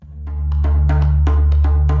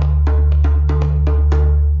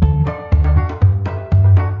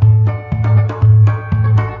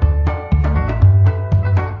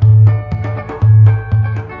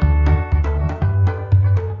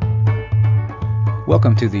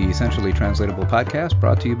Welcome to the Essentially Translatable podcast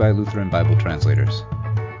brought to you by Lutheran Bible Translators.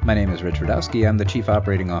 My name is Rich Radowski. I'm the Chief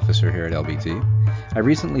Operating Officer here at LBT. I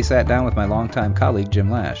recently sat down with my longtime colleague, Jim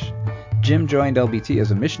Lash. Jim joined LBT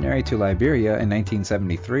as a missionary to Liberia in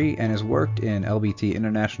 1973 and has worked in LBT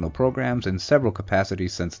international programs in several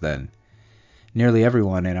capacities since then. Nearly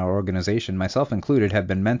everyone in our organization, myself included, have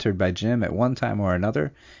been mentored by Jim at one time or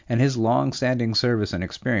another, and his long-standing service and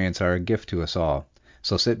experience are a gift to us all.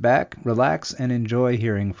 So sit back, relax, and enjoy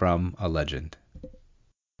hearing from a legend.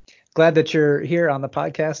 Glad that you're here on the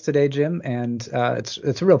podcast today, Jim, and it's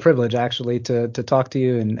a real privilege, actually, to talk to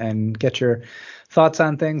you and get your thoughts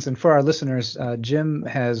on things. And for our listeners, Jim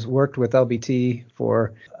has worked with LBT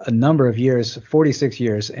for a number of years, 46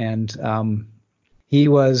 years, and he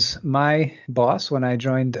was my boss when I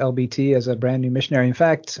joined LBT as a brand new missionary. In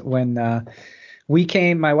fact, when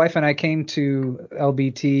my wife and I came to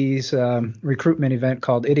LBT's recruitment event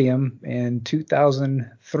called Idiom in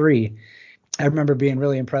 2003. I remember being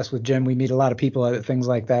really impressed with Jim. We meet a lot of people at things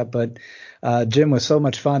like that, but Jim was so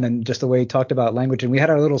much fun, and just the way he talked about language. And we had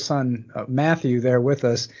our little son, Matthew, there with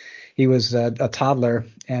us. He was a toddler,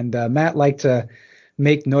 and Matt liked to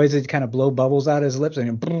make noises, kind of blow bubbles out his lips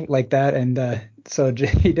and like that. And so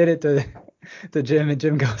he did it to Jim, and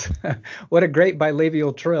Jim goes, "What a great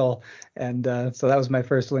bilabial trill!" And so that was my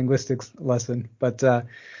first linguistics lesson. But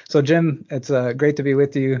so Jim, it's great to be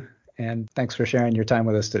with you, and thanks for sharing your time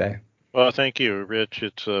with us today. Well, thank you, Rich.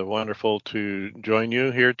 It's wonderful to join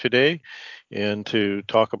you here today and to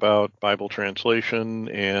talk about Bible translation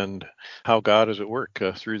and how God is at work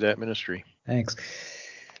through that ministry. Thanks.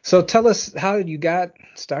 So tell us how you got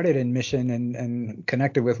started in mission and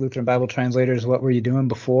connected with Lutheran Bible Translators. What were you doing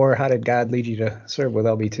before? How did God lead you to serve with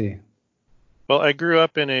LBT? Well, I grew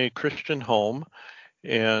up in a Christian home,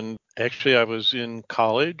 and actually I was in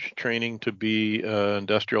college training to be an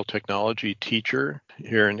industrial technology teacher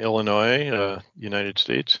here in Illinois, United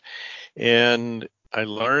States. And I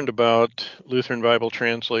learned about Lutheran Bible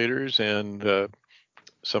Translators and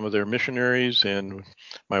some of their missionaries, and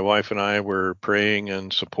my wife and I were praying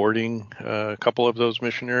and supporting a couple of those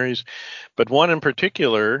missionaries. But one in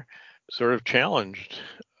particular sort of challenged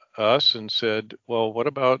us and said, well, what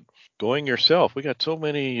about going yourself? We got so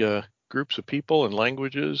many groups of people and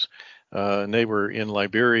languages, and they were in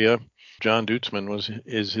Liberia. John Dutzman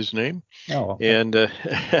is his name. Oh,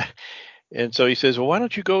 okay. And so he says, well, why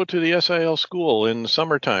don't you go to the SIL school in the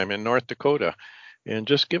summertime in North Dakota and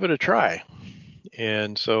just give it a try?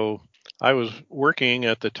 And so I was working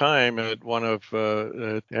at the time at one of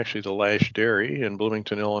actually the Lash Dairy in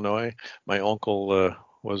Bloomington, Illinois. My uncle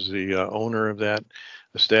was the owner of that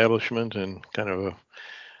establishment and kind of a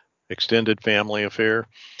extended family affair.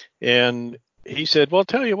 And he said, well,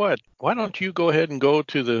 tell you what, why don't you go ahead and go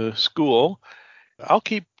to the school? I'll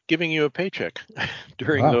keep giving you a paycheck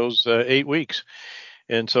during those 8 weeks.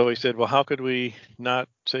 And so he said, well, how could we not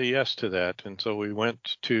say yes to that? And so we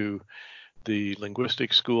went to the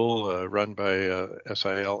linguistics school run by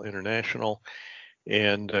SIL International.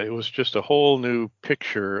 And it was just a whole new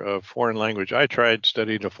picture of foreign language. I tried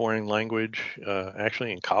studying a foreign language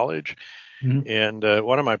actually in college. Mm-hmm. And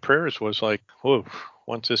one of my prayers was like, whoa,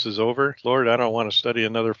 once this is over, Lord, I don't want to study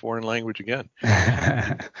another foreign language again.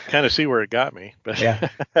 Kind of see where it got me. But yeah,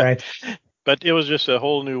 right. But it was just a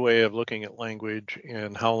whole new way of looking at language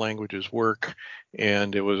and how languages work.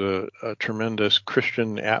 And it was a tremendous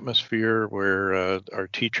Christian atmosphere where our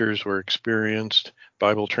teachers were experienced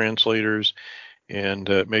Bible translators, and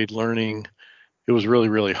made learning. It was really,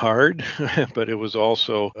 really hard, but it was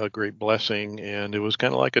also a great blessing. And it was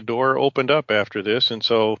kind of like a door opened up after this. And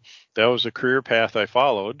so that was the career path I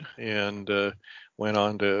followed, and went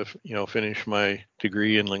on to, finish my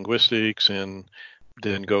degree in linguistics and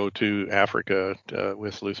then go to Africa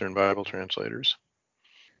with Lutheran Bible Translators.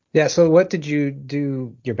 Yeah. So what did you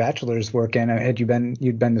do your bachelor's work in?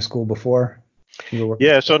 You'd been to school before?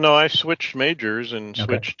 Yeah. So no, I switched majors and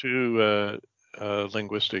switched to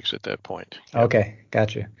linguistics at that point. Yep. Okay.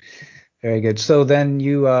 Gotcha. Very good. So then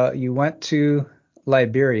you went to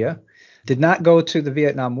Liberia, did not go to the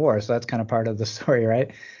Vietnam War. So that's kind of part of the story,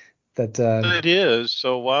 right? It is.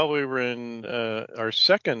 So while we were in our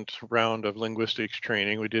second round of linguistics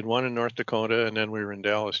training, we did one in North Dakota, and then we were in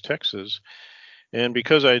Dallas, Texas. And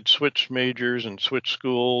because I'd switched majors and switched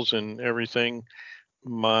schools and everything,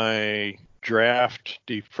 my draft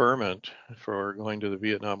deferment for going to the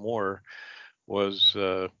Vietnam War was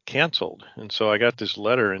canceled. And so I got this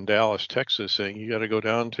letter in Dallas, Texas saying, you got to go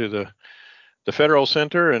down to the Federal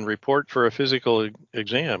Center and report for a physical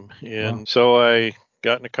exam. And so I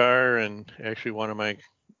got in a car, and actually one of my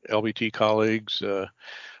LBT colleagues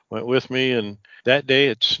went with me, and that day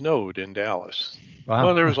it snowed in Dallas. Wow.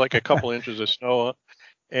 Well, there was like a couple inches of snow,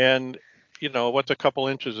 and what's a couple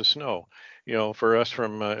inches of snow? For us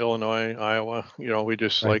from Illinois, Iowa, we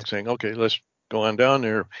just Right. like saying, okay, let's go on down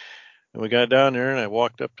there. And we got down there, and I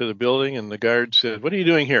walked up to the building, and the guard said, "What are you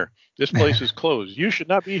doing here? This place is closed. You should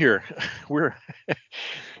not be here." We're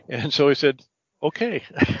And so he said, "Okay."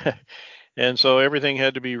 And so everything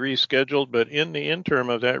had to be rescheduled. But in the interim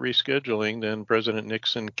of that rescheduling, then President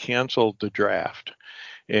Nixon canceled the draft.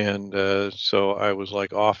 And so I was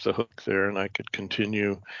like off the hook there, and I could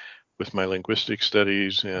continue with my linguistic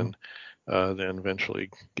studies and then eventually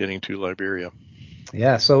getting to Liberia.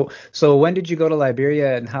 Yeah. So when did you go to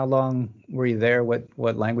Liberia and how long were you there? What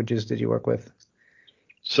languages did you work with?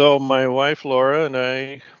 So my wife Laura and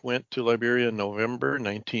I went to Liberia in November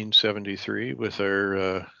 1973 with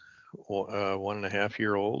our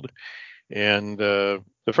 1.5-year-old. And the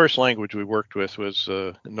first language we worked with was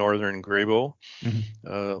Northern Grebo Hmm.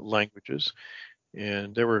 languages.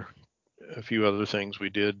 And there were a few other things we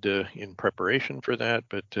did in preparation for that,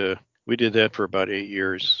 but we did that for about 8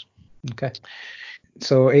 years. Okay.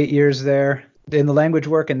 So 8 years there in the language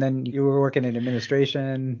work, and then you were working in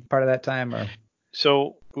administration part of that time, or?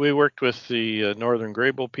 So we worked with the Northern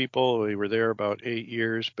Grable people. We were there about 8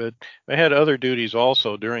 years, but I had other duties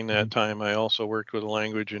also during that Mhm. time. I also worked with a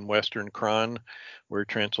language in Western Kron, where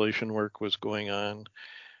translation work was going on.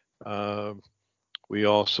 Uh, we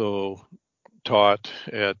also taught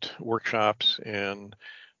at workshops and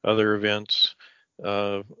other events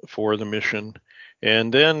for the mission.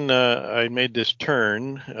 And then I made this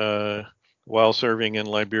turn while serving in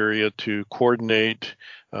Liberia to coordinate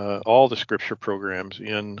all the scripture programs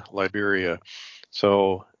in Liberia.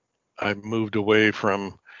 So I moved away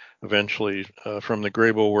from eventually from the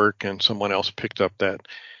Grable work, and someone else picked up that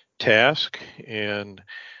task. And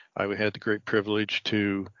I had the great privilege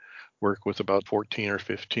to work with about 14 or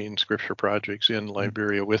 15 scripture projects in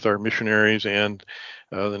Liberia with our missionaries and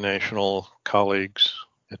the national colleagues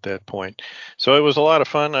at that point. So it was a lot of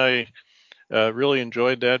fun. I really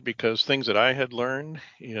enjoyed that because things that I had learned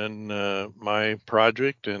in my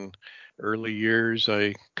project and early years,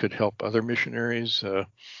 I could help other missionaries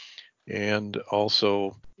and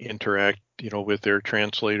also interact, with their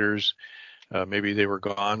translators. Maybe they were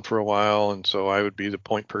gone for a while, and so I would be the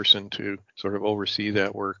point person to sort of oversee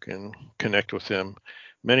that work and connect with them.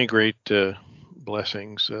 Many great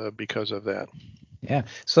blessings because of that. Yeah.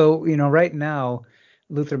 So, right now,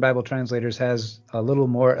 Lutheran Bible Translators has a little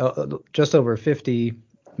more, just over 50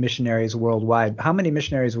 missionaries worldwide. How many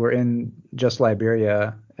missionaries were in just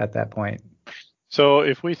Liberia at that point? So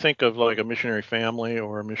if we think of like a missionary family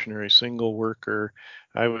or a missionary single worker,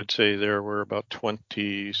 I would say there were about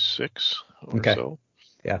 26 or Okay. so.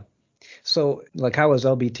 Yeah. So, like, how was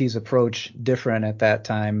LBT's approach different at that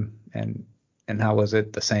time, and how was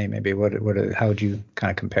it the same? Maybe how would you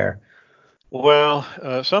kind of compare? Well,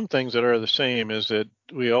 some things that are the same is that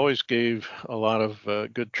we always gave a lot of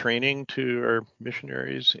good training to our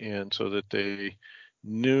missionaries, and so that they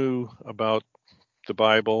knew about the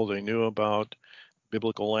Bible, they knew about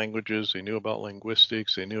biblical languages, they knew about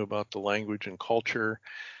linguistics, they knew about the language and culture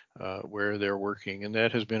where they're working, and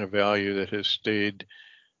that has been a value that has stayed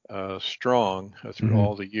strong through Hmm.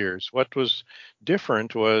 all the years. What was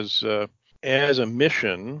different was as a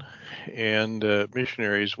mission and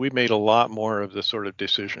missionaries, we made a lot more of the sort of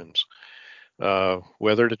decisions.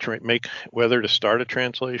 Whether to start a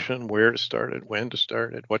translation, where to start it, when to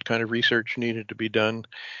start it, what kind of research needed to be done,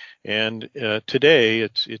 and today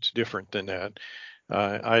it's different than that.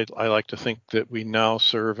 I like to think that we now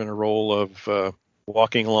serve in a role of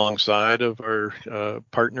walking alongside of our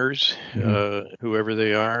partners, Hmm. whoever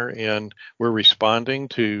they are, and we're responding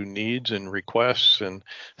to needs and requests and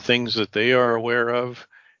things that they are aware of,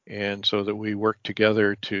 and so that we work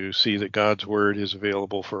together to see that God's word is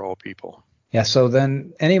available for all people. Yeah. So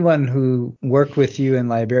then, anyone who worked with you in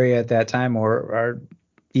Liberia at that time, or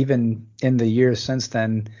even in the years since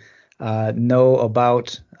then, know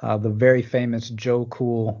about the very famous Joe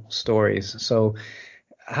Cool stories. So,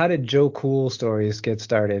 how did Joe Cool stories get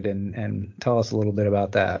started, and tell us a little bit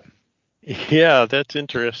about that? Yeah, that's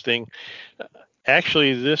interesting.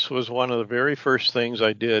 Actually, this was one of the very first things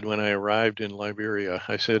I did when I arrived in Liberia.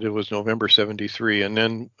 I said it was November 73. And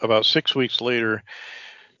then about 6 weeks later,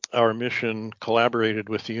 our mission collaborated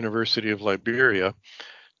with the University of Liberia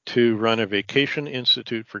to run a vacation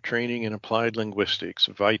institute for training in applied linguistics.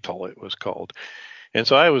 VITAL, it was called. And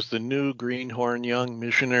so I was the new greenhorn young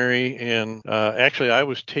missionary. And actually, I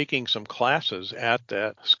was taking some classes at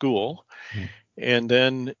that school. Mhm. And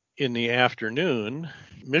then in the afternoon,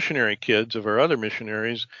 missionary kids of our other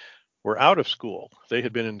missionaries were out of school. They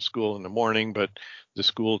had been in school in the morning, but the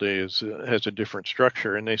school day has a different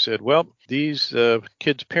structure. And they said, well, these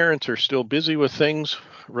kids' parents are still busy with things,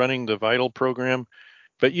 running the Vital program.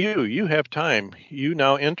 But you have time. You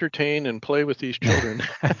now entertain and play with these children.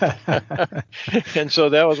 And so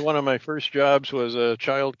that was one of my first jobs, was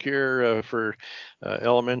child care for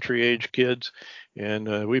elementary age kids.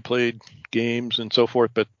 And we played games and so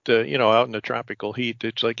forth. But, out in the tropical heat,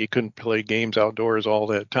 it's like you couldn't play games outdoors all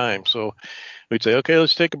that time. So we'd say, okay,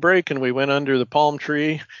 let's take a break. And we went under the palm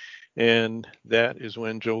tree. And that is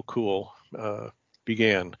when Joe Cool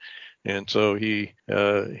began. And so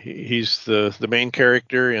he's the main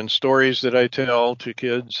character in stories that I tell to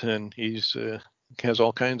kids, and he's has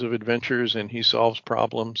all kinds of adventures, and he solves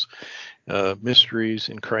problems, mysteries,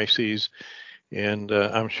 and crises. And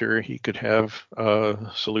I'm sure he could have a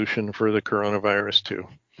solution for the coronavirus too.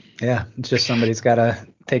 Yeah, it's just somebody's got to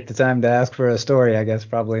take the time to ask for a story, I guess,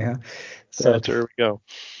 probably, huh? So there we go.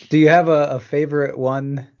 Do you have a favorite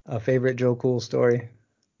Joe Cool story?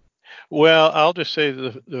 Well, I'll just say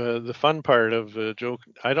the fun part of Joe.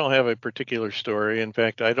 I don't have a particular story. In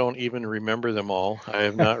fact, I don't even remember them all. I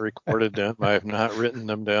have not recorded them. I have not written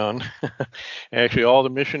them down. Actually, all the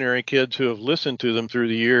missionary kids who have listened to them through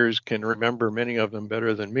the years can remember many of them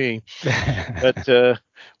better than me. But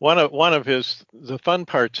one of the fun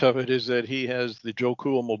parts of it is that he has the Joe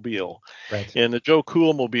Cool mobile. Right. And the Joe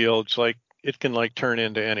Cool mobile, it can turn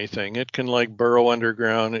into anything. It can burrow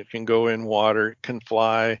underground. It can go in water. It can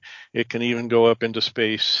fly. It can even go up into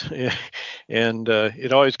space. And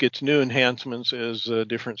it always gets new enhancements as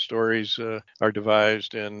different stories are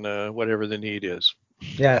devised and whatever the need is.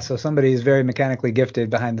 Yeah, so somebody is very mechanically gifted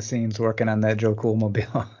behind the scenes working on that Joe Cool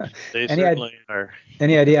mobile. They certainly are.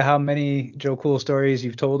 Any idea how many Joe Cool stories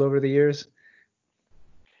you've told over the years?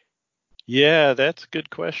 Yeah, that's a good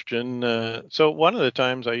question. So one of the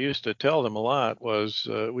times I used to tell them a lot was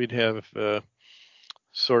we'd have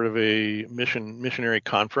sort of a missionary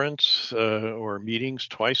conference or meetings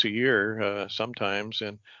twice a year sometimes,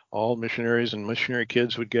 and all missionaries and missionary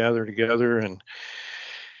kids would gather together, and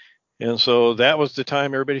so that was the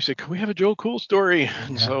time everybody said, can we have a Joe Cool story?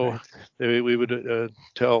 And so we would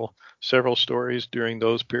tell several stories during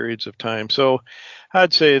those periods of time. So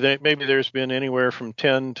I'd say that maybe there's been anywhere from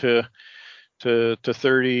 10 to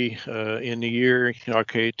 30 in the year.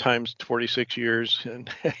 Okay, times 46 years, and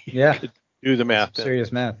you could do the math.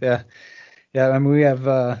 Serious math, yeah. Yeah, I mean, we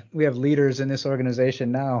have leaders in this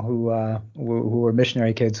organization now who are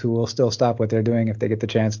missionary kids who will still stop what they're doing if they get the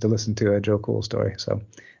chance to listen to a Joe Cool story. So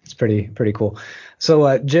it's pretty cool.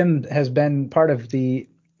 So Jim has been part of the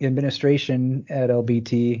administration at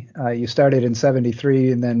LBT. You started in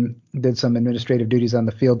 '73 and then did some administrative duties on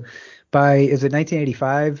the field. Is it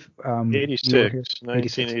 1985?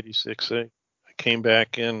 1986. I came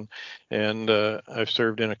back in, and I've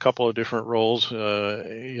served in a couple of different roles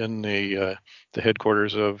in the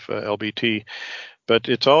headquarters of LBT. But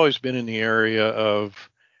it's always been in the area of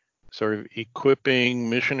sort of equipping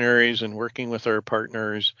missionaries and working with our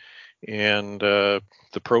partners and the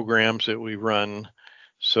programs that we run,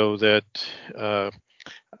 so that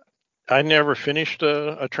I never finished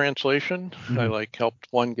a translation. Mm-hmm. I helped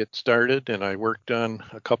one get started, and I worked on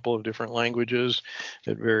a couple of different languages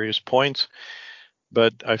at various points.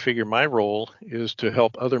 But I figure my role is to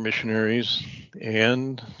help other missionaries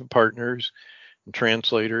and partners and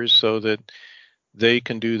translators so that they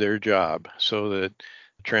can do their job, so that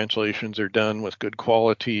translations are done with good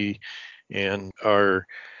quality and are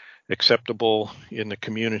acceptable in the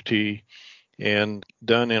community and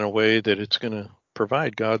done in a way that it's going to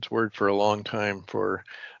provide God's word for a long time for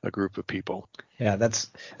a group of people. Yeah, that's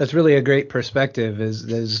really a great perspective.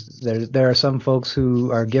 There are some folks who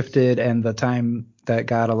are gifted, and the time that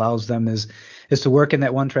God allows them is to work in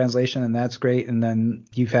that one translation, and that's great. And then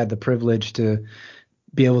you've had the privilege to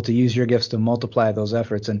be able to use your gifts to multiply those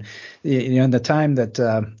efforts. And in the time that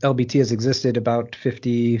LBT has existed, about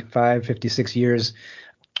 55, 56 years,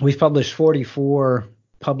 we've published 44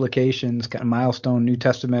 publications, kind of milestone New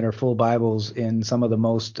Testament or full Bibles in some of the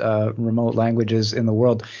most remote languages in the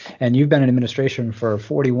world. And you've been in administration for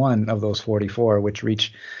 41 of those 44, which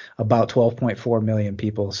reach about 12.4 million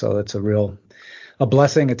people. So it's a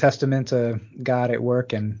blessing, a testament to God at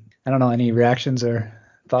work. And I don't know, any reactions or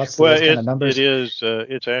thoughts to those kind of numbers? It is.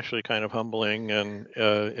 It's actually kind of humbling. And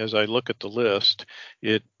as I look at the list,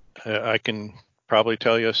 I can probably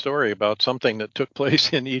tell you a story about something that took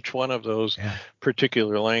place in each one of those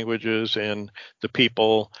particular languages and the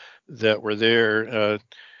people that were there.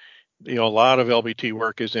 A lot of LBT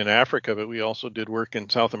work is in Africa, but we also did work in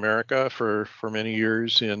South America for many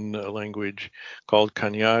years in a language called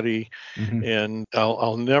Kanyari. Mm-hmm. And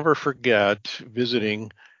I'll never forget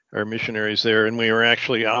visiting our missionaries there, and we were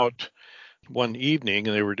actually out one evening,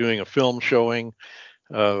 and they were doing a film showing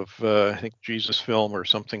of, I think, Jesus film or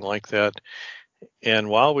something like that. And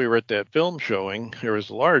while we were at that film showing, there was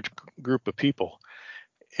a large group of people.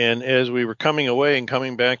 And as we were coming away and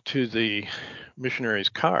coming back to the missionary's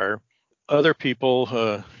car, other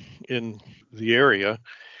people in the area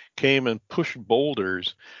came and pushed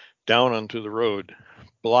boulders down onto the road,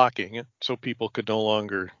 blocking it so people could no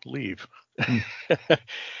longer leave.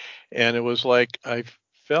 And it was like I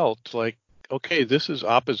felt like, okay, this is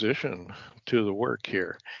opposition to the work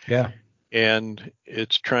here. Yeah. And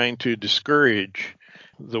it's trying to discourage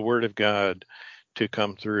the word of God to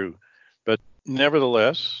come through. But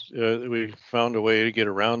nevertheless, we found a way to get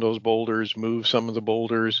around those boulders, move some of the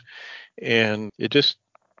boulders, and it just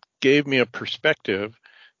gave me a perspective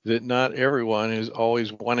that not everyone is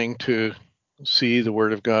always wanting to see the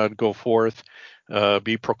word of God go forth,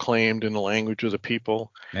 be proclaimed in the language of the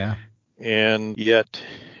people. Yeah. And yet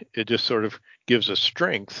it just sort of gives us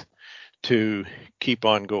strength to keep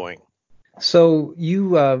on going. So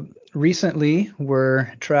you recently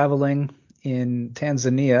were traveling in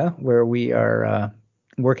Tanzania, where we are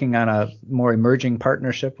working on a more emerging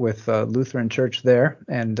partnership with Lutheran Church there,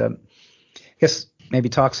 and I guess maybe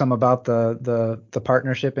talk some about the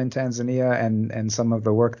partnership in Tanzania and some of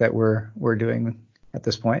the work that we're doing at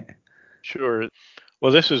this point. Sure.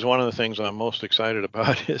 Well, this is one of the things I'm most excited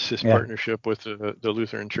about is this Yeah. partnership with the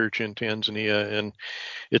Lutheran Church in Tanzania, and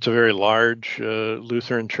it's a very large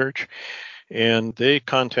Lutheran church. And they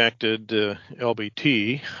contacted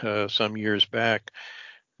LBT some years back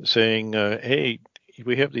saying, hey,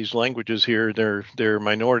 we have these languages here. They're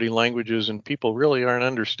minority languages, and people really aren't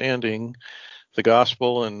understanding the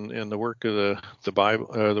gospel and the work of the Bible,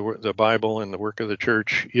 the Bible and the work of the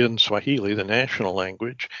church in Swahili, the national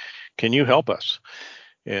language. Can you help us?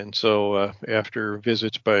 And so after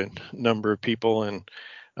visits by a number of people, and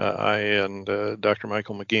I and Dr.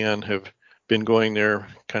 Michael McGann have been going there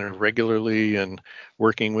kind of regularly and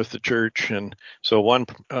working with the church. And so one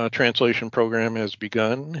translation program has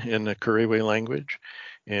begun in the Karewe language.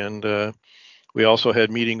 And we also had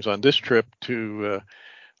meetings on this trip to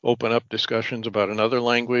open up discussions about another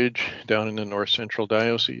language down in the North Central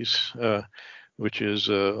Diocese, which is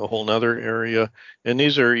a whole nother area. And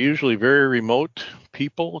these are usually very remote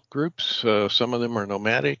people groups. Some of them are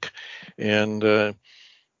nomadic, and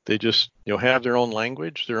they just have their own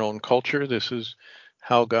language, their own culture. This is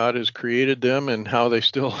how God has created them and how they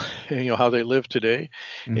still how they live today.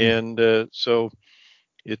 Mm-hmm. And so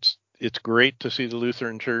it's great to see the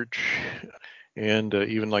Lutheran Church and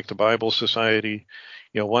even like the Bible Society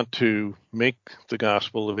want to make the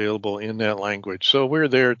gospel available in that language. So we're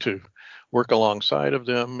there to work alongside of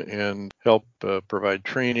them and help provide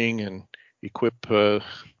training and equip the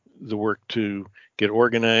work to get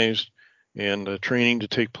organized and training to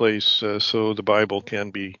take place so the Bible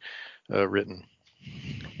can be written.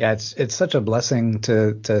 Yeah, it's such a blessing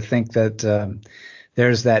to think that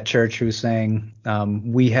there's that church who's saying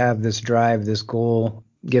we have this drive, this goal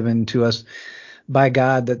given to us by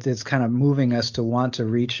God that it's kind of moving us to want to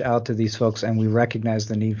reach out to these folks, and we recognize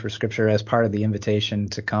the need for Scripture as part of the invitation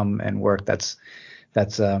to come and work. That's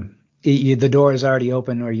the door is already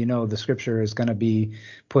open, or the Scripture is going to be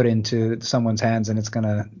put into someone's hands, and it's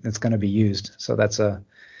gonna be used. So it's a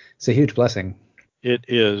huge blessing. It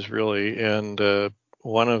is really, and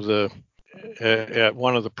one of the at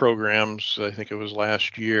one of the programs, I think it was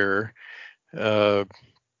last year,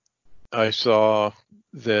 I saw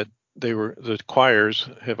that the choirs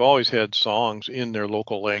have always had songs in their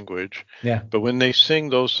local language. Yeah. But when they sing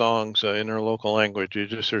those songs in their local language,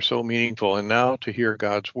 are so meaningful. And now to hear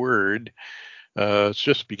God's word, it's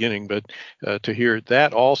just beginning, but to hear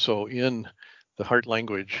that also in the heart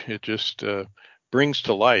language, it just brings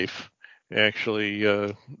to life actually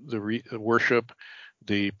the worship,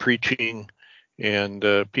 the preaching, and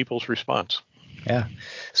people's response. Yeah.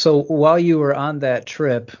 So while you were on that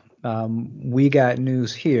trip, we got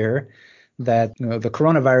news here that the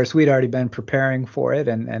coronavirus, we'd already been preparing for it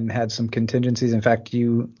and had some contingencies. In fact,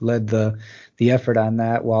 you led the effort on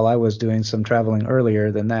that while I was doing some traveling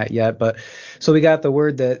earlier than that yet. But so we got the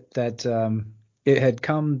word that it had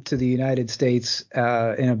come to the United States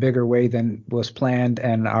in a bigger way than was planned,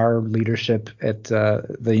 and our leadership at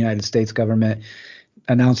the United States government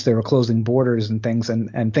announced they were closing borders and things,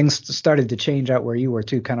 and things started to change out where you were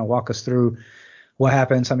too. Kind of walk us through what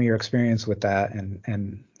happened, some of your experience with that,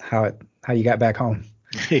 and how you got back home.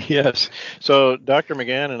 Yes. So Dr.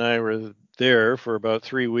 McGann and I were there for about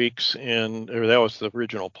 3 weeks, or that was the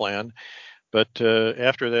original plan. But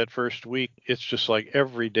after that first week, it's just like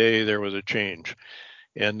every day there was a change.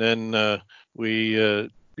 And then we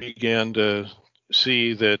began to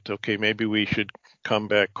see that, okay, maybe we should come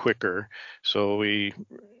back quicker. So we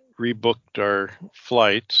rebooked our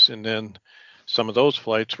flights, and then some of those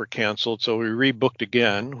flights were canceled. So we rebooked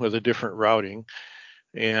again with a different routing.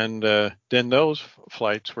 And then those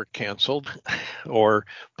flights were canceled or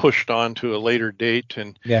pushed on to a later date.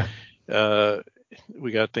 And Yeah.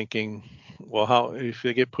 we got thinking, well, how if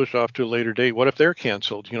they get pushed off to a later date, what if they're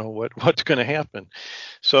canceled? What's going to happen?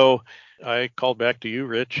 So I called back to you,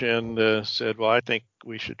 Rich, and said, well, I think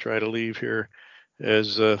we should try to leave here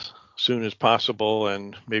as soon as possible,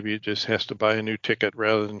 and maybe it just has to buy a new ticket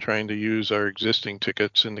rather than trying to use our existing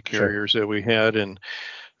tickets in the Sure. carriers that we had. And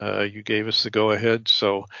you gave us the go ahead,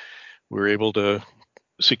 so we were able to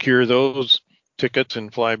secure those tickets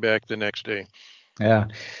and fly back the next day. Yeah.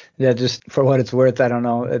 Yeah. Just for what it's worth, I don't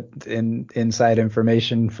know inside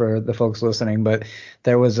information for the folks listening, but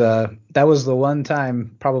that was the one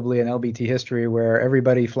time probably in LBT history where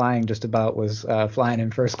everybody flying just about was flying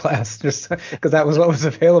in first class, just because that was what was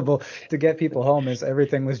available to get people home, as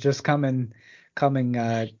everything was just coming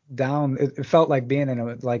down. It felt like being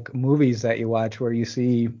in like movies that you watch where you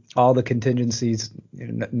see all the contingencies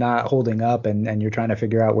not holding up, and you're trying to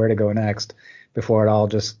figure out where to go next before it all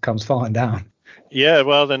just comes falling down. Yeah,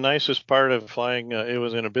 well, the nicest part of flying, it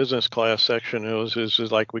was in a business class section. It was is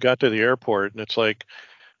like we got to the airport, and it's like,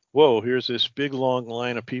 whoa, here's this big long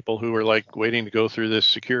line of people who were like waiting to go through this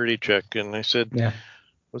security check. And I said, Yeah.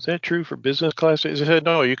 was that true for business class? They said,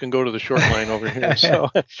 no, you can go to the short line over here. So,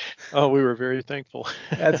 oh, we were very thankful.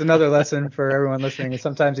 That's another lesson for everyone listening. Is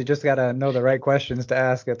sometimes you just got to know the right questions to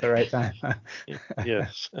ask at the right time.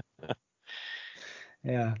 Yes.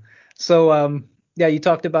 Yeah. So, yeah, you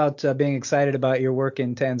talked about being excited about your work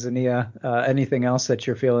in Tanzania. Anything else that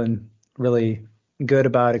you're feeling really good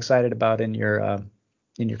about, excited about in your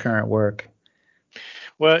current work?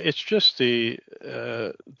 Well, it's just the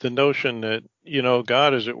notion that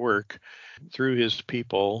God is at work through His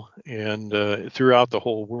people and throughout the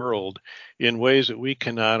whole world in ways that we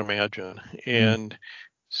cannot imagine. Mm. And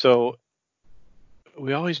so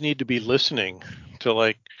we always need to be listening to,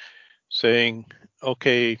 like, saying,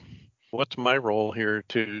 okay, what's my role here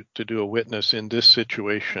to do a witness in this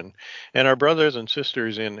situation? And our brothers and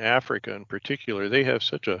sisters in Africa in particular, they have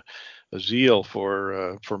such a zeal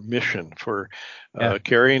for mission, for Yeah.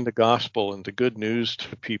 carrying the gospel and the good news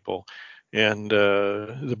to people. And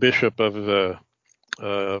the bishop of the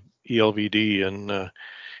ELVD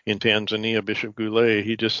in Tanzania, Bishop Goulet,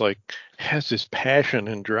 he just like has this passion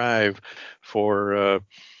and drive for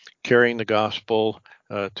carrying the gospel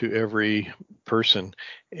to every person.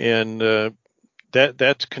 And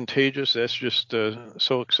that's contagious. That's just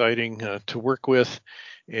so exciting to work with,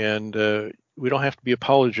 and we don't have to be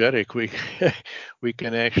apologetic. We we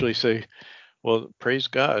can actually say, "Well, praise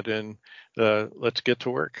God," and let's get to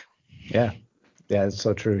work. Yeah. Yeah, it's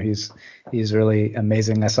so true. He's really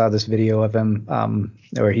amazing. I saw this video of him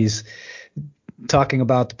where he's talking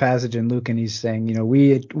about the passage in Luke, and he's saying,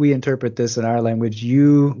 we interpret this in our language.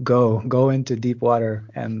 You go into deep water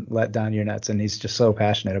and let down your nets. And he's just so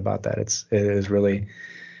passionate about that. It is really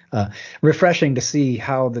refreshing to see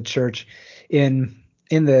how the church in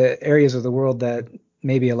the areas of the world that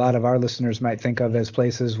maybe a lot of our listeners might think of as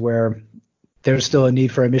places where there's still a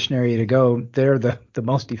need for a missionary to go. They're the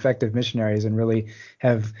most effective missionaries, and really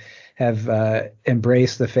have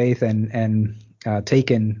embraced the faith and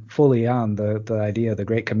taken fully on the idea of the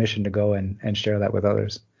Great Commission to go and share that with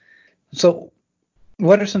others. So,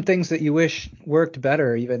 what are some things that you wish worked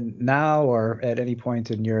better, even now or at any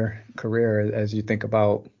point in your career, as you think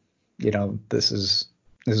about, this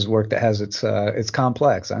is work that has it's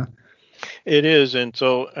complex, huh? It is, and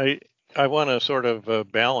so I want to sort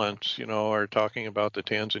of balance, our talking about the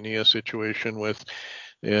Tanzania situation with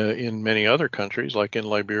in many other countries, like in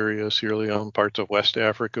Liberia, Sierra Leone, parts of West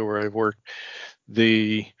Africa where I've worked,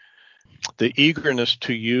 the eagerness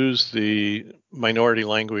to use the minority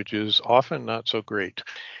language is often not so great,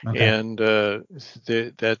 Okay. and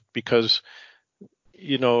that because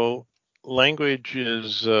language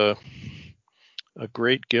is a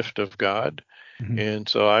great gift of God. Mm-hmm. And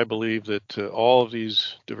so I believe that all of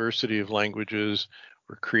these diversity of languages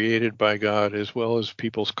were created by God as well as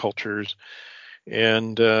people's cultures.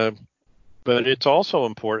 And but it's also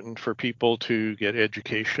important for people to get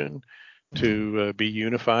education, to be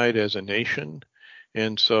unified as a nation.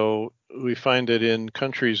 And so we find that in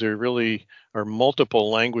countries there really are multiple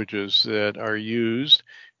languages that are used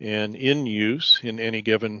and in use in any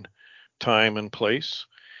given time and place.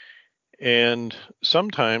 And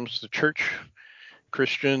sometimes the church,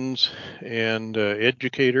 Christians, and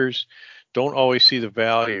educators don't always see the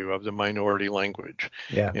value of the minority language.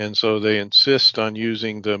 Yeah. And so they insist on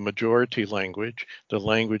using the majority language, the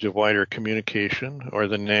language of wider communication, or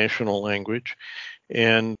the national language.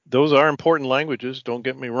 And those are important languages, don't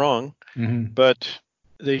get me wrong, but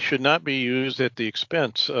they should not be used at the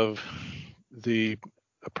expense of a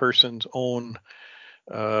person's own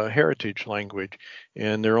heritage language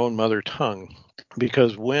and their own mother tongue.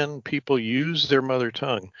 Because when people use their mother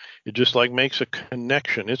tongue, it just like makes a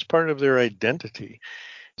connection. It's part of their identity.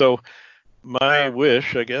 So my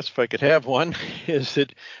wish, I guess, if I could have one, is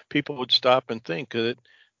that people would stop and think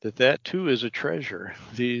that too is a treasure.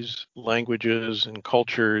 These languages and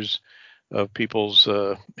cultures of people's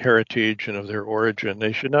heritage and of their origin,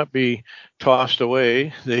 they should not be tossed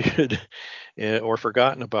away. They should, or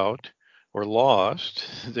forgotten about, or lost.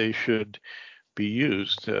 They should be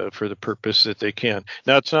used for the purpose that they can.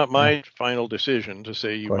 Now, it's not my final decision to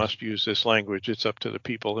say you must use this language. It's up to the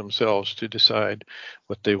people themselves to decide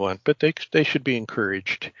what they want, but they should be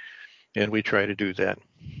encouraged, and we try to do that.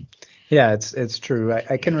 Yeah, it's true.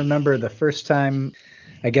 I can remember the first time,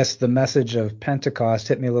 I guess the message of Pentecost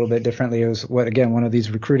hit me a little bit differently. It was one of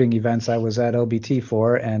these recruiting events I was at LBT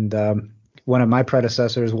for, and one of my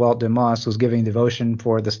predecessors, Walt DeMoss, was giving devotion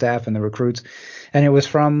for the staff and the recruits, and it was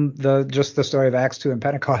from just the story of Acts 2 and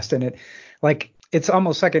Pentecost, and it's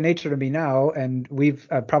almost second nature to me now, and we've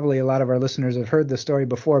probably a lot of our listeners have heard the story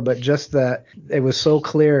before, but just that it was so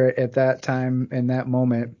clear at that time in that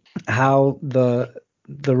moment how the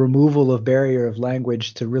removal of barrier of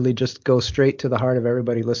language to really just go straight to the heart of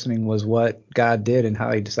everybody listening was what God did and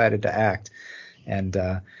how he decided to act. And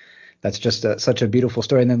that's just such a beautiful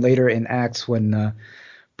story. And then later in Acts, when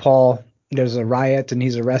Paul, there's a riot and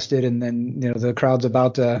he's arrested, and then the crowd's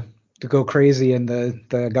about to go crazy, and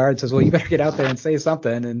the guard says, well, you better get out there and say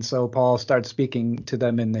something. And so Paul starts speaking to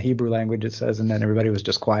them in the Hebrew language, it says, and then everybody was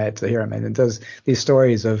just quiet to hear him. And it does these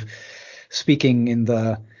stories of speaking in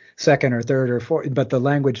the second or third or fourth, but the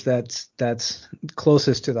language that's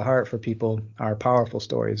closest to the heart for people are powerful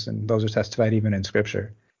stories, and those are testified even in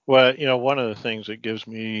Scripture. Well, one of the things that gives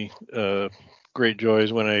me great joy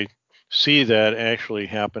is when I see that actually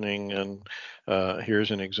happening. And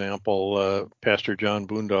here's an example. Pastor John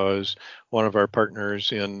Boondaw is one of our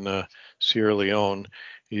partners in Sierra Leone.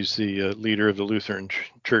 He's the leader of the Lutheran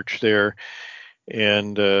Church there,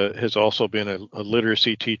 and has also been a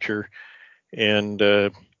literacy teacher.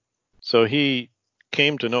 And so he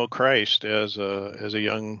came to know Christ as a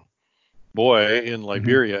young boy in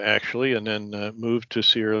Liberia, actually, and then moved to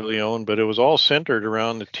Sierra Leone. But it was all centered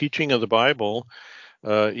around the teaching of the Bible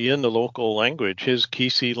in the local language, his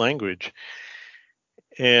Kisi language.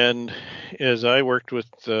 And as I worked with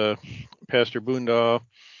Pastor Boondaw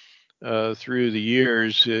through the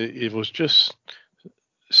years, it was just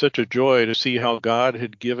such a joy to see how God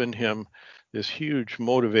had given him this huge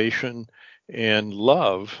motivation and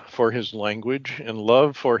love for his language and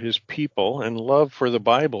love for his people and love for the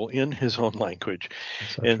Bible in his own language.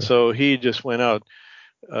 So he just went out.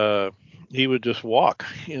 He would just walk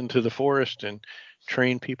into the forest and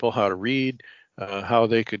train people how to read, how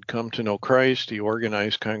they could come to know Christ. He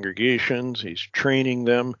organized congregations. He's training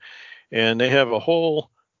them. And they have a whole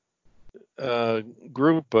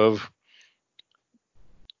group of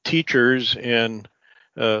teachers and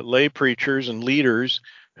lay preachers and leaders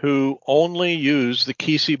who only use the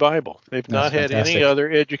Kisi Bible. They've not had any other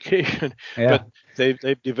education, but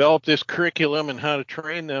they've developed this curriculum and how to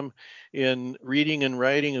train them in reading and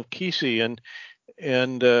writing of Kisi. And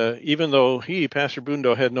even though Pastor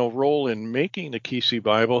Boondaw, had no role in making the Kisi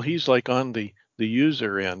Bible, he's like on the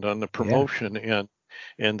user end, on the promotion end,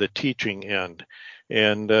 and the teaching end.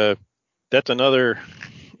 And that's another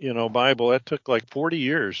Bible that took like 40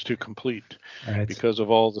 years to complete because of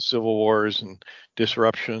all the civil wars and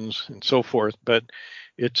disruptions and so forth. But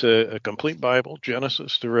it's a complete Bible,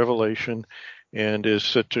 Genesis to Revelation, and is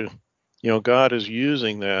such a, God is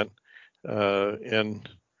using that. And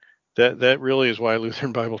that really is why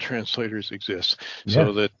Lutheran Bible translators exist,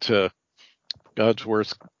 so that God's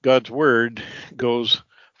word goes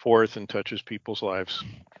forth and touches people's lives.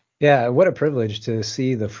 Yeah, what a privilege to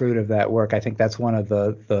see the fruit of that work. I think that's one of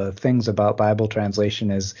the things about Bible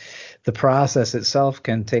translation is the process itself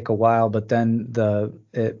can take a while, but then the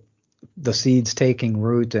seeds taking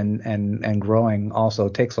root and growing also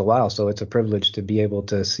takes a while. So it's a privilege to be able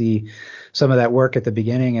to see some of that work at the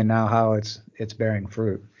beginning and now how it's bearing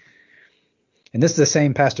fruit. And this is the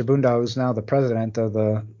same Pastor Boondaw who's now the president of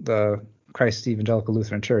the Christ Evangelical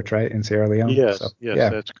Lutheran Church, right, in Sierra Leone? Yes,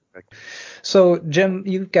 that's correct. So, Jim,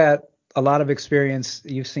 you've got a lot of experience.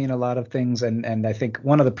 You've seen a lot of things, and I think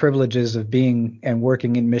one of the privileges of being and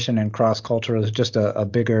working in mission and cross-cultural is just a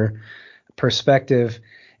bigger perspective.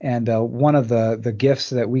 And one of the gifts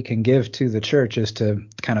that we can give to the church is to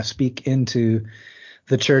kind of speak into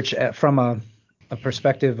the church from a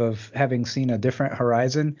perspective of having seen a different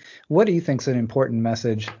horizon. What do you think is an important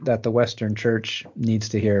message that the Western church needs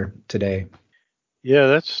to hear today? Yeah,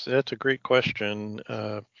 that's a great question.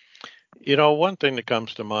 One thing that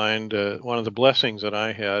comes to mind, one of the blessings that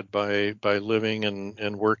I had by living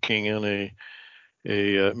and working in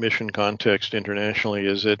a mission context internationally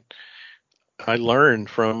is that I learned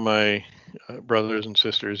from my brothers and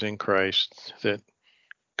sisters in Christ that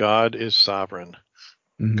God is sovereign.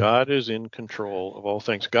 Mm-hmm. God is in control of all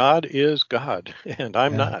things. God is God, and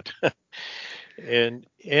I'm not. and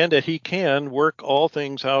that He can work all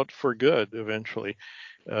things out for good eventually,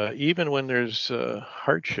 even when there's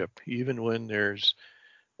hardship, even when there's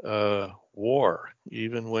war,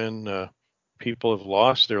 even when people have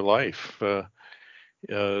lost their life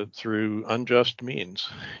through unjust means.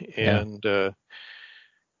 And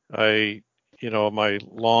my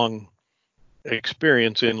long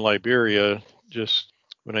experience in Liberia, just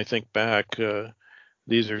when I think back,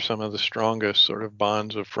 these are some of the strongest sort of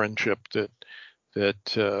bonds of friendship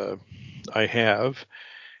that I have,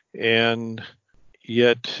 and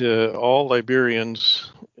yet all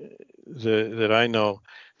Liberians that I know,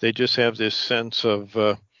 they just have this sense of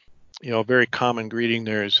a very common greeting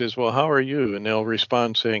there says, "Well, how are you?" And they'll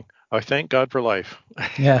respond saying, "I thank God for life."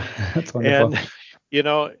 Yeah, that's wonderful.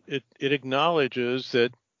 And it acknowledges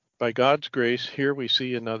that by God's grace, here we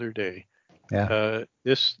see another day. Yeah.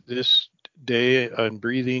 This day and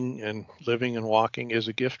breathing and living and walking is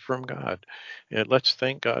a gift from God, and let's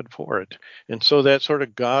thank God for it. And so that sort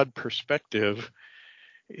of God perspective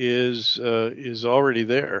is already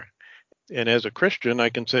there. And as a Christian, I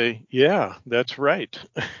can say, yeah, that's right.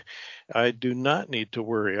 I do not need to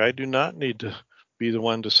worry. I do not need to be the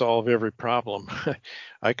one to solve every problem.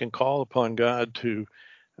 I can call upon God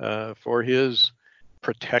for His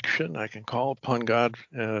protection. I can call upon God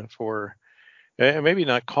for maybe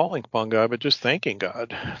not calling upon God, but just thanking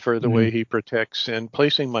God for the way He protects and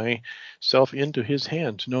placing myself into His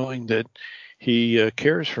hands, knowing that He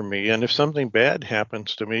cares for me. And if something bad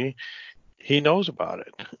happens to me, He knows about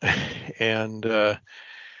it.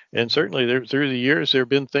 And certainly through the years, there have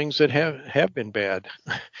been things that have been bad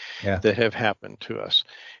that have happened to us.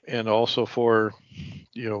 And also for,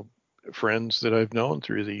 friends that I've known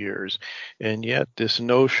through the years. And yet this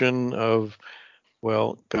notion of,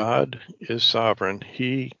 well, God is sovereign.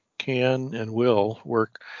 He can and will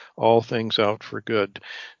work all things out for good.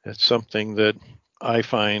 That's something that I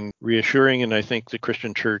find reassuring, and I think the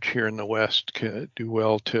Christian church here in the West can do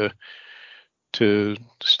well to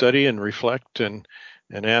study and reflect and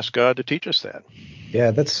ask God to teach us that.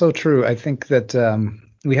 Yeah, that's so true. I think that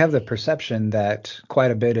we have the perception that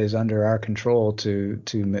quite a bit is under our control to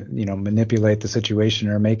manipulate the situation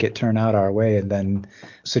or make it turn out our way, and then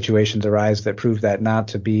situations arise that prove that not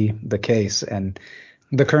to be the case. And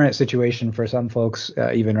the current situation for some folks,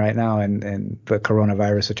 even right now, and the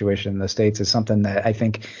coronavirus situation in the States is something that I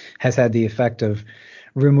think has had the effect of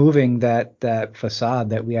removing that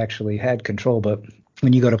facade that we actually had control. But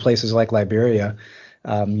when you go to places like Liberia,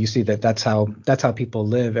 you see that that's how people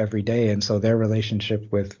live every day, and so their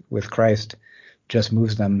relationship with Christ just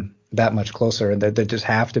moves them that much closer, and they just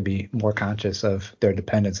have to be more conscious of their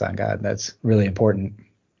dependence on God. That's really important.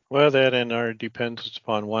 Well, that and our dependence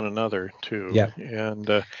upon one another too. Yeah.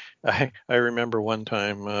 And I remember one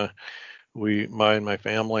time I and my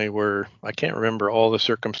family I can't remember all the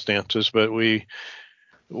circumstances, but we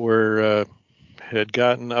had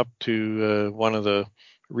gotten up to one of the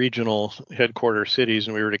regional headquarter cities,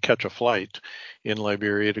 and we were to catch a flight in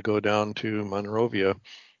Liberia to go down to Monrovia,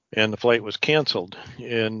 and the flight was canceled,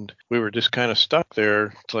 and we were just kind of stuck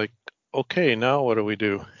there. It's like, okay, now what do we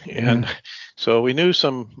do? And so we knew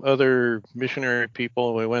some other missionary people,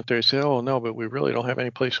 and we went there and said, oh no, but we really don't have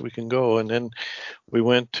any place we can go. And then we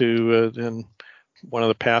went to then one of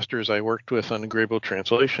the pastors I worked with on the Graybill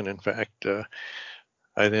translation, in fact,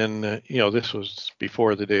 I then, this was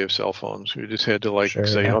before the day of cell phones. We just had to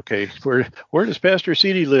say, okay, where does Pastor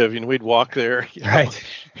CD live? And we'd walk there. Right.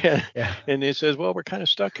 And he says, well, we're kind of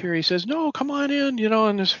stuck here. He says, no, come on in.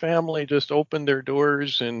 And his family just opened their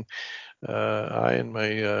doors, and I and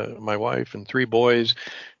my wife and three boys,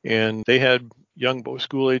 and they had young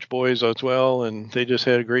school-age boys as well, and they just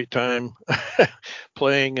had a great time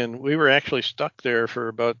playing. And we were actually stuck there for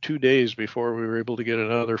about 2 days before we were able to get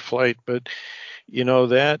another flight. But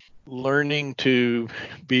that learning to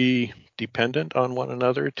be dependent on one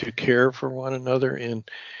another, to care for one another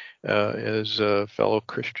as fellow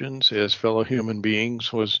Christians, as fellow human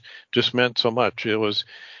beings, was just meant so much. It was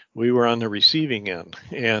we were on the receiving end,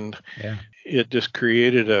 and Yeah. it just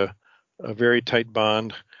created a very tight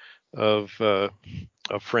bond of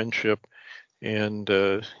friendship, and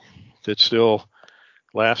that still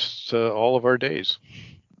lasts all of our days.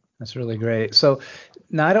 That's really great. So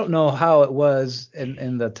now I don't know how it was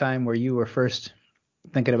in the time where you were first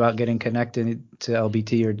thinking about getting connected to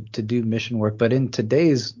LBT or to do mission work, but in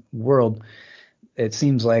today's world, it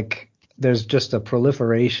seems like there's just a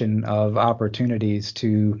proliferation of opportunities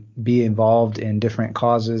to be involved in different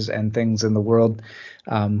causes and things in the world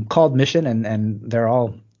called mission, and they're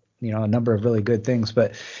all, a number of really good things.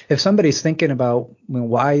 But if somebody's thinking about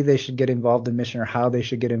why they should get involved in mission or how they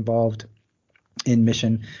should get involved in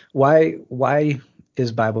mission, why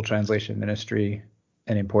is Bible translation ministry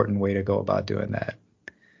an important way to go about doing that?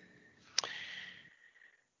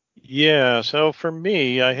 Yeah, so for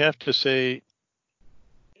me, I have to say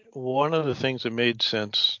one of the things that made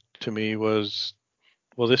sense to me was,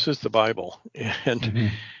 well, this is the Bible. And Mm-hmm.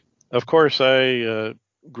 of course, I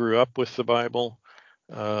grew up with the Bible,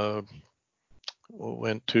 uh,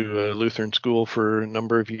 went to a Lutheran school for a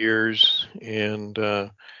number of years,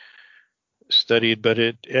 and studied, but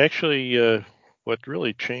it actually, what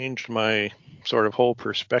really changed my sort of whole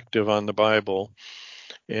perspective on the Bible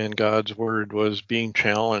and God's Word was being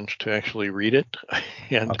challenged to actually read it.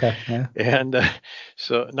 and Okay. Yeah. and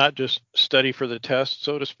so not just study for the test,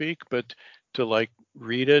 so to speak, but to like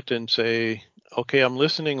read it and say, okay, I'm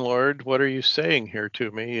listening, Lord, what are you saying here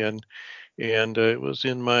to me? And it was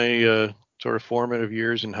in my sort of formative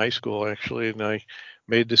years in high school, actually, and I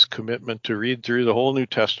made this commitment to read through the whole New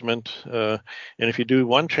Testament. And if you do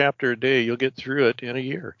one chapter a day, you'll get through it in a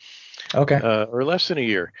year, Okay. or less than a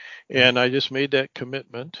year. And I just made that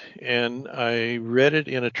commitment, and I read it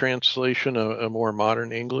in a translation, a more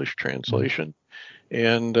modern English translation.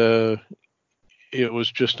 And it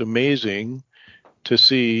was just amazing to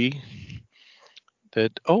see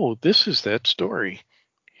that, oh, this is that story.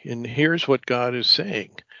 And here's what God is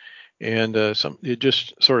saying. And it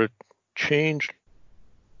just sort of changed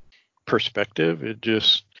perspective. It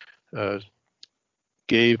just uh,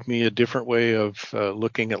 gave me a different way of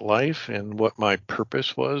looking at life and what my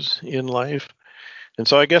purpose was in life. And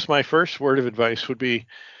so I guess my first word of advice would be,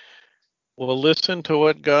 well, listen to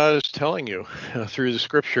what God is telling you through the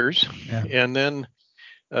scriptures, Yeah. and then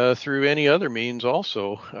through any other means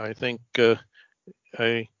also. I think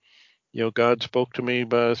I God spoke to me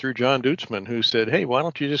through John Dutzman, who said, "Hey, why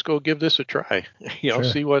don't you just go give this a try? Sure.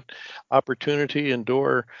 See what opportunity and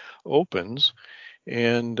door opens."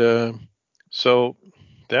 And so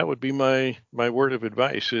that would be my word of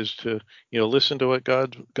advice: is to listen to what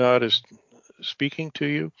God is speaking to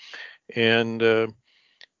you, and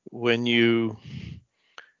when you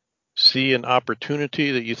see an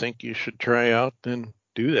opportunity that you think you should try out, then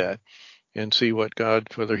do that and see what God,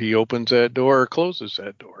 whether He opens that door or closes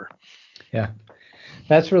that door. Yeah.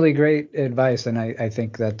 That's really great advice, and I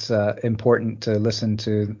think that's important to listen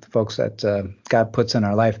to the folks that God puts in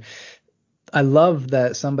our life. I love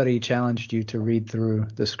that somebody challenged you to read through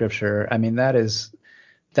the scripture. I mean, that's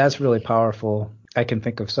really powerful. I can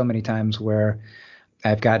think of so many times where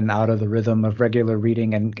I've gotten out of the rhythm of regular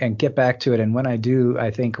reading and get back to it. And when I do, I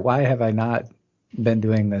think, why have I not been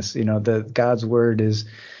doing this? The God's word is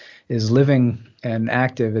living and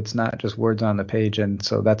active. It's not just words on the page. And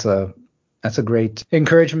so that's a great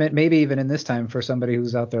encouragement, maybe even in this time for somebody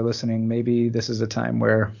who's out there listening. Maybe this is a time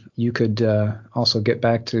where you could also get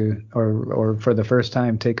back to, or for the first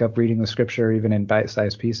time, take up reading the scripture, even in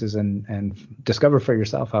bite-sized pieces, and discover for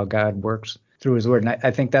yourself how God works through his word. And I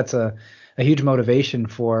think that's a huge motivation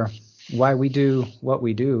for why we do what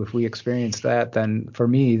we do. If we experience that, then for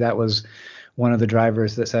me, that was one of the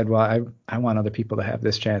drivers that said, well, I want other people to have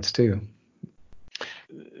this chance too.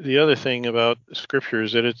 The other thing about Scripture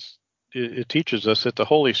is that it teaches us that the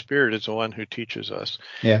Holy Spirit is the one who teaches us.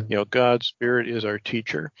 Yeah. God's Spirit is our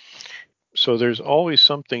teacher. So there's always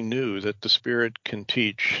something new that the Spirit can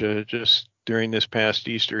teach. Just during this past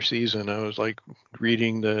Easter season, I was like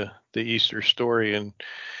reading the Easter story, and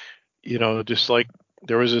just like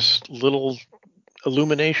there was this little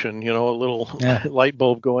illumination, a little Yeah. light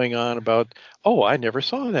bulb going on about, oh, I never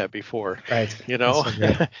saw that before, Right. That's so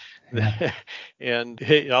great. Yeah. and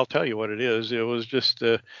hey, I'll tell you what it is. It was just,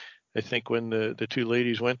 I think when the two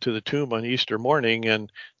ladies went to the tomb on Easter morning, and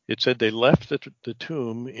it said they left the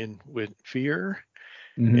tomb with fear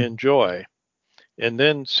Mm-hmm. and joy. And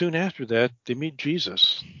then soon after that, they meet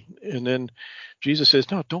Jesus. And then Jesus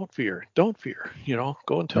says, no, don't fear, don't fear,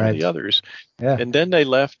 go and tell the Right. others. Yeah. And then they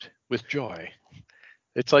left with joy.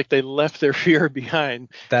 It's like they left their fear behind.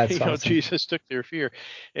 That's awesome. Jesus took their fear,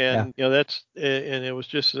 and and it was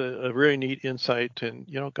just a really neat insight. And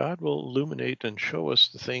God will illuminate and show us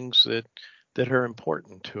the things that are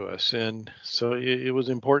important to us. And so it was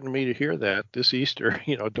important to me to hear that this Easter.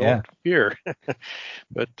 Don't fear,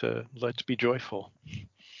 but let's be joyful.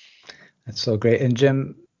 That's so great. And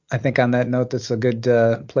Jim, I think on that note, that's a good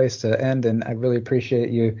place to end. And I really appreciate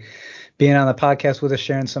you being on the podcast with us,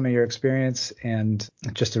 sharing some of your experience, and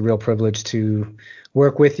just a real privilege to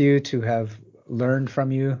work with you, to have learned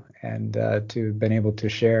from you, and to have been able to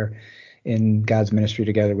share in God's ministry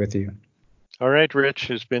together with you. All right,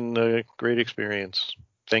 Rich, it's been a great experience.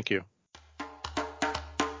 Thank you.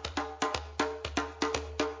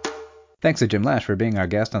 Thanks to Jim Lash for being our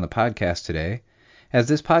guest on the podcast today. As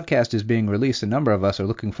this podcast is being released, a number of us are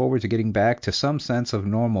looking forward to getting back to some sense of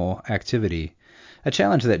normal activity. A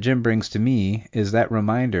challenge that Jim brings to me is that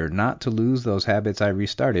reminder not to lose those habits I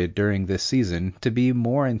restarted during this season, to be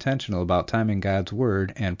more intentional about time in God's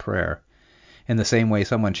Word and prayer. In the same way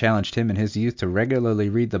someone challenged him in his youth to regularly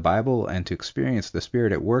read the Bible and to experience the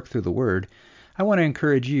Spirit at work through the Word, I want to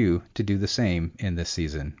encourage you to do the same in this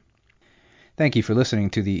season. Thank you for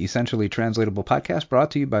listening to the Essentially Translatable podcast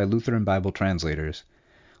brought to you by Lutheran Bible Translators.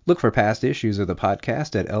 Look for past issues of the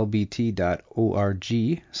podcast at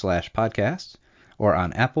lbt.org/podcasts or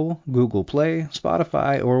on Apple, Google Play,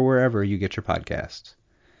 Spotify, or wherever you get your podcasts.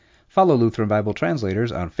 Follow Lutheran Bible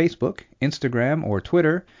Translators on Facebook, Instagram, or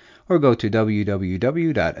Twitter, or go to www.lbt.org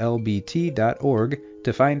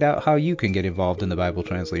to find out how you can get involved in the Bible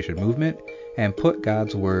translation movement and put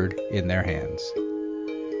God's Word in their hands.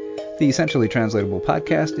 The Essentially Translatable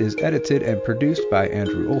podcast is edited and produced by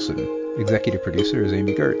Andrew Olson. Executive producer is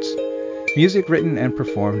Amy Gertz. Music written and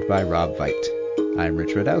performed by Rob Veit. I'm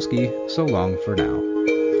Rich Radowski. So long for now.